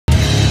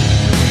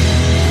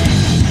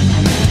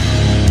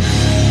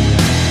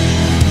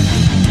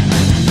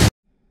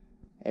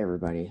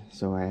everybody.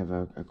 So I have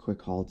a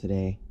quick haul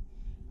today.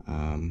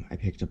 I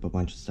picked up a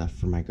bunch of stuff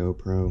for my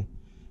GoPro.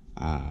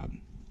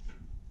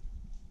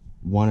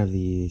 One of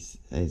these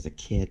is a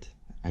kit.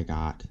 I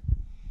got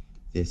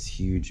this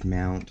huge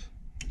mount.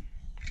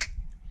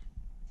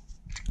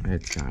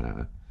 It's got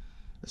a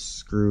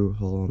screw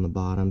hole on the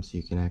bottom, so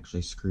you can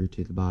actually screw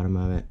to the bottom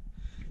of it.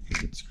 You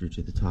can screw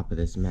to the top of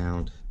this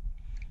mount.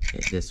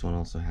 This one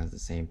also has the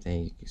same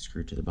thing. You can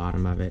screw to the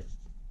bottom of it.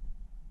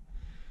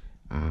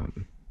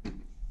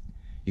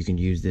 You can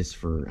use this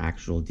for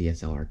actual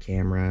DSLR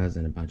cameras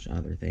and a bunch of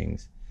other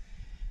things.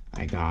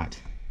 I got,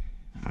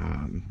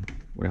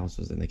 what else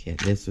was in the kit?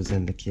 This was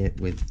in the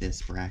kit with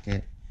this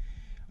bracket.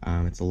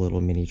 It's a little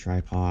mini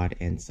tripod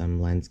and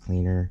some lens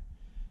cleaner.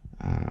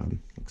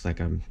 Looks like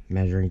a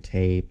measuring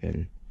tape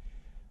and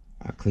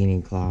a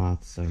cleaning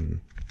cloth,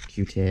 some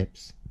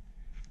Q-tips,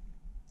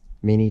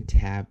 mini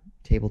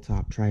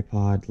tabletop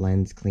tripod,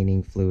 lens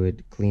cleaning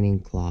fluid, cleaning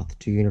cloth,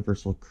 2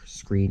 universal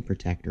screen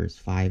protectors,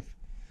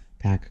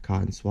 5-pack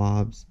cotton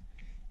swabs,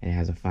 and it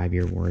has a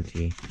 5-year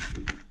warranty.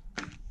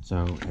 So,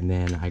 and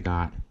then I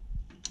got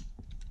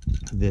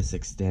this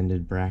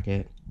extended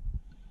bracket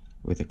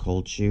with a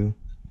cold shoe.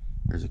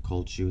 There's a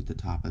cold shoe at the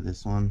top of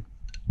this one,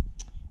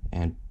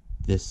 and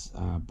this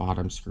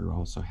bottom screw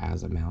also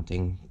has a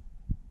mounting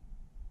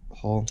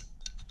hole.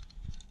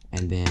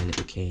 And then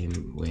it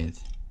came with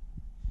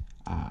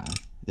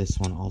this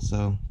one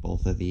also.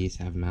 Both of these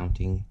have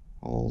mounting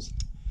holes.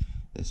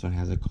 This one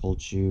has a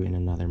cold shoe and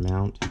another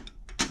mount.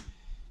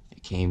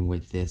 It came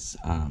with this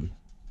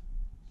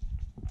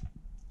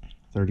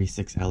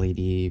 36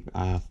 LED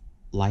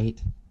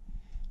light,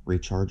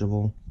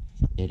 rechargeable.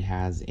 It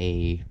has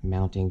a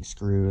mounting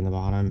screw in the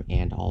bottom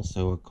and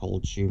also a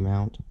cold shoe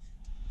mount.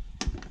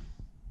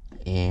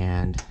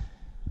 And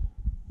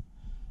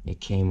it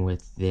came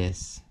with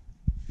this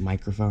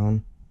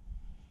microphone,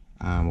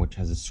 which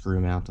has a screw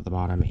mount at the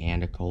bottom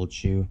and a cold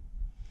shoe.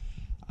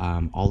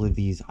 All of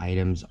these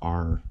items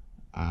are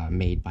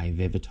made by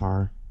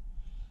Vivitar.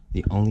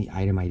 The only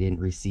item I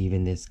didn't receive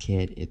in this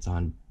kit, it's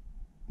on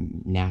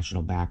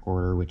national back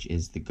order, which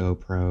is the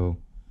GoPro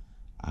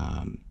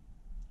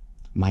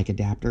mic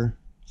adapter.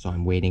 So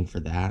I'm waiting for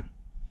that.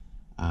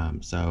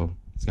 So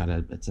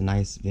it's a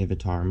nice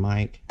Vivitar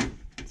mic.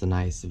 It's a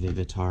nice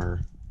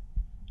Vivitar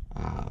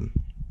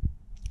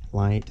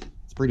light.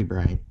 It's pretty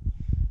bright.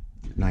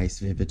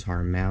 Nice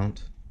Vivitar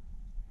mount.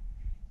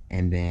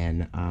 And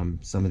then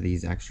some of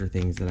these extra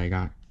things that I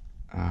got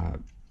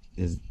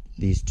is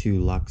these 2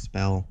 Lux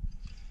Bell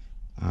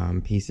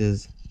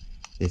pieces.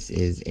 This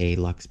is a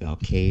Lux Bell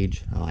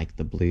cage. I like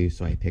the blue,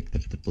 so I picked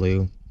up the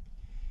blue.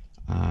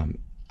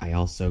 I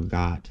also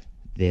got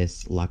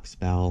this Lux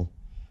Bell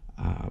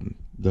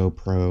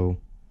GoPro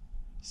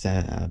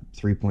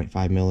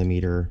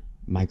 3.5mm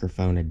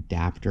microphone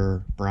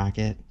adapter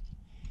bracket.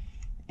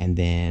 And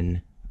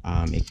then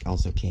it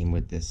also came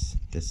with this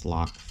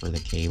lock for the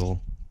cable.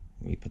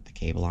 When you put the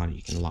cable on,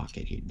 you can lock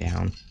it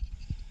down.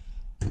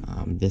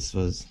 This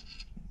was,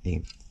 I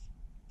think,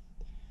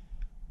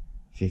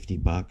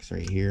 $50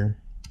 right here,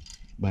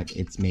 but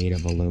it's made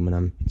of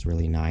aluminum. It's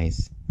really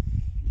nice.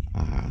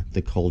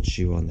 The cold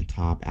shoe on the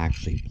top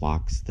actually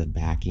blocks the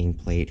backing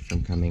plate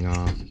from coming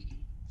off,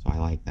 so I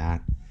like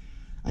that.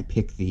 I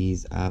picked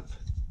these up,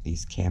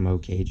 these camo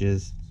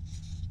cages.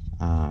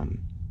 I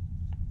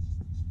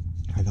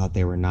thought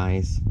they were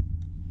nice,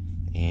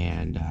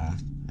 and I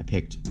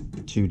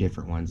picked 2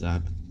 different ones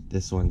up.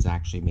 This one's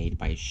actually made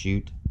by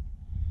Shoot.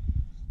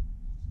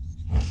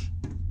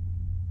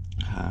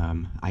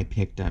 I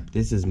picked up,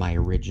 this is my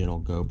original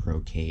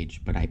GoPro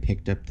cage, but I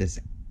picked up this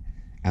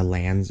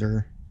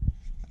Alanzer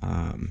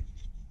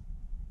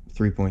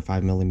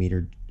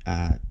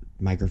 3.5mm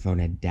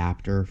microphone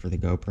adapter for the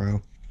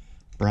GoPro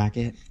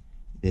bracket.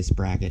 This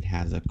bracket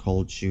has a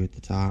cold shoe at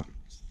the top.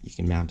 You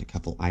can mount a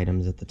couple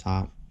items at the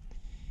top,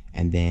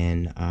 and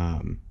then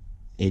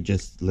it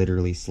just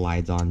literally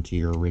slides onto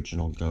your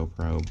original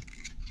GoPro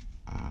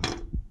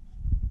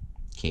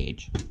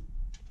cage.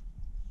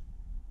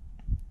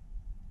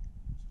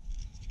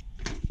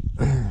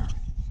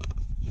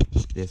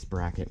 This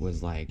bracket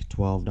was like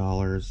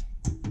 $12.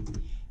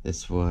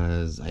 This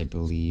was, I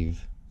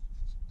believe,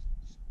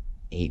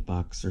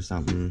 $8 or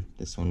something.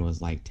 This one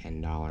was like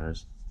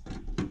 $10.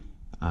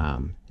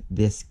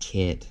 This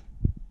kit,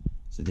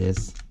 so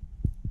this,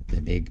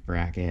 the big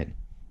bracket,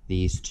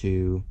 these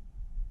 2,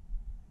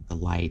 the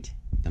light,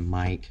 the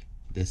mic,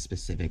 this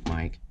specific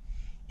mic,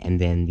 and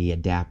then the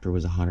adapter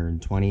was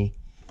 $120.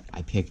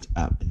 I picked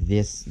up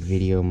this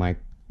video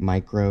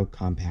micro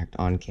compact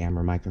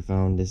on-camera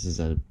microphone. This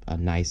is a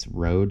nice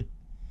Rode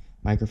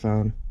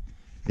microphone.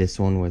 This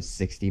one was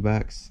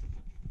 $60.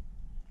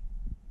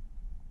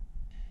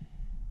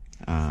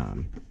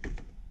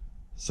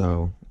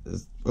 So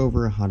it's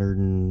over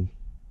 $200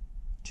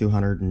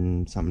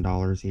 and something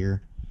dollars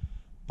here,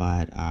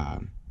 but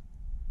I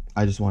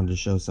just wanted to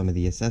show some of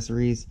the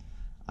accessories.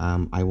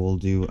 I will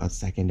do a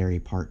secondary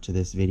part to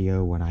this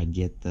video when I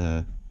get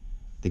the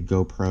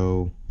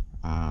GoPro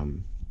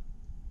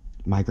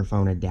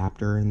microphone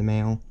adapter in the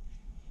mail.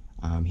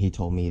 He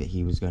told me that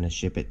he was going to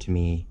ship it to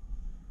me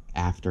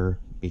after,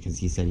 because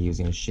he said he was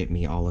going to ship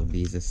me all of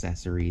these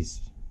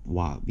accessories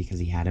because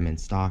he had them in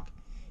stock,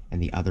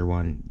 and the other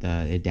one,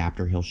 the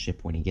adapter, he'll ship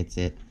when he gets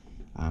it.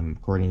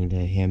 According to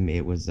him,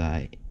 it was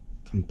a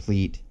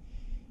complete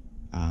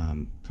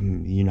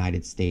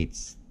United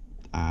States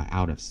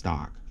out of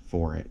stock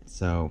for it,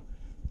 so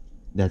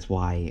that's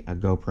why a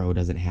GoPro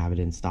doesn't have it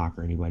in stock,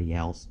 or anybody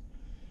else.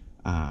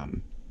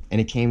 And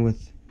it came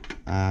with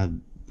a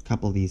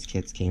couple of these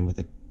kits came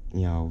with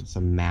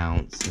some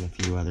mounts and a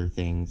few other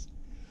things.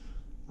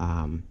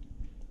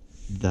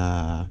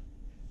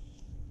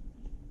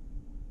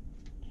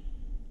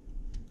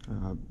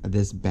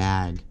 This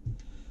bag,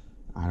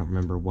 I don't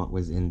remember what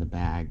was in the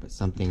bag, but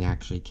something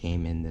actually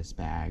came in this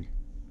bag.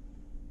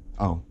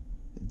 Oh,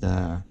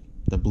 the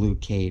blue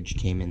cage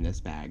came in this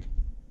bag.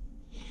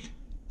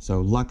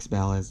 So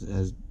Luxbell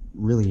has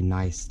really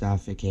nice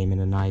stuff. It came in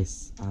a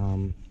nice, I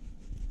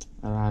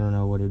don't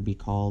know what it would be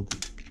called.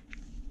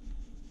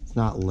 It's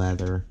not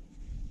leather.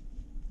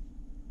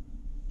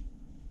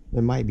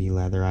 It might be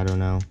leather, I don't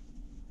know.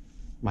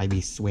 Might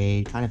be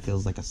suede. Kind of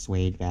feels like a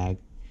suede bag.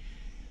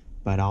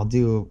 But I'll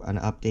do an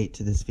update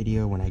to this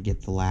video when I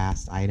get the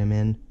last item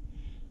in.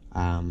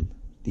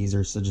 These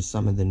are just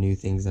some of the new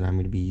things that I'm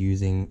going to be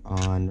using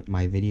on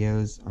my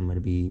videos. I'm going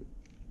to be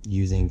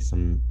using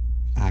some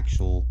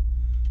actual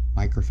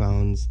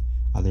microphones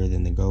other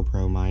than the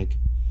GoPro mic,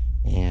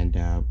 and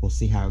we'll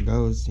see how it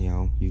goes.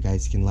 You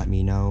guys can let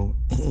me know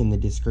in the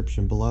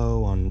description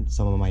below on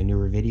some of my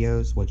newer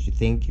videos what you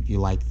think. If you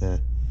like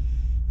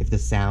if the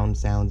sound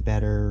sounds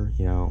better,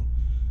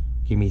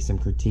 give me some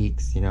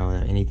critiques.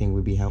 Anything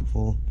would be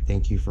helpful.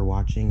 Thank you for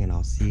watching, and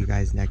I'll see you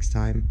guys next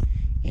time.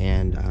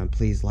 And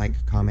please like,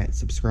 comment,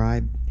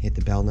 subscribe, hit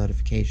the bell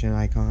notification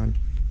icon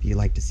if you'd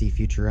like to see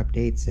future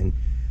updates, and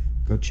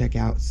go check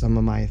out some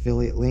of my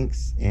affiliate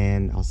links,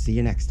 and I'll see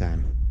you next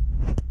time.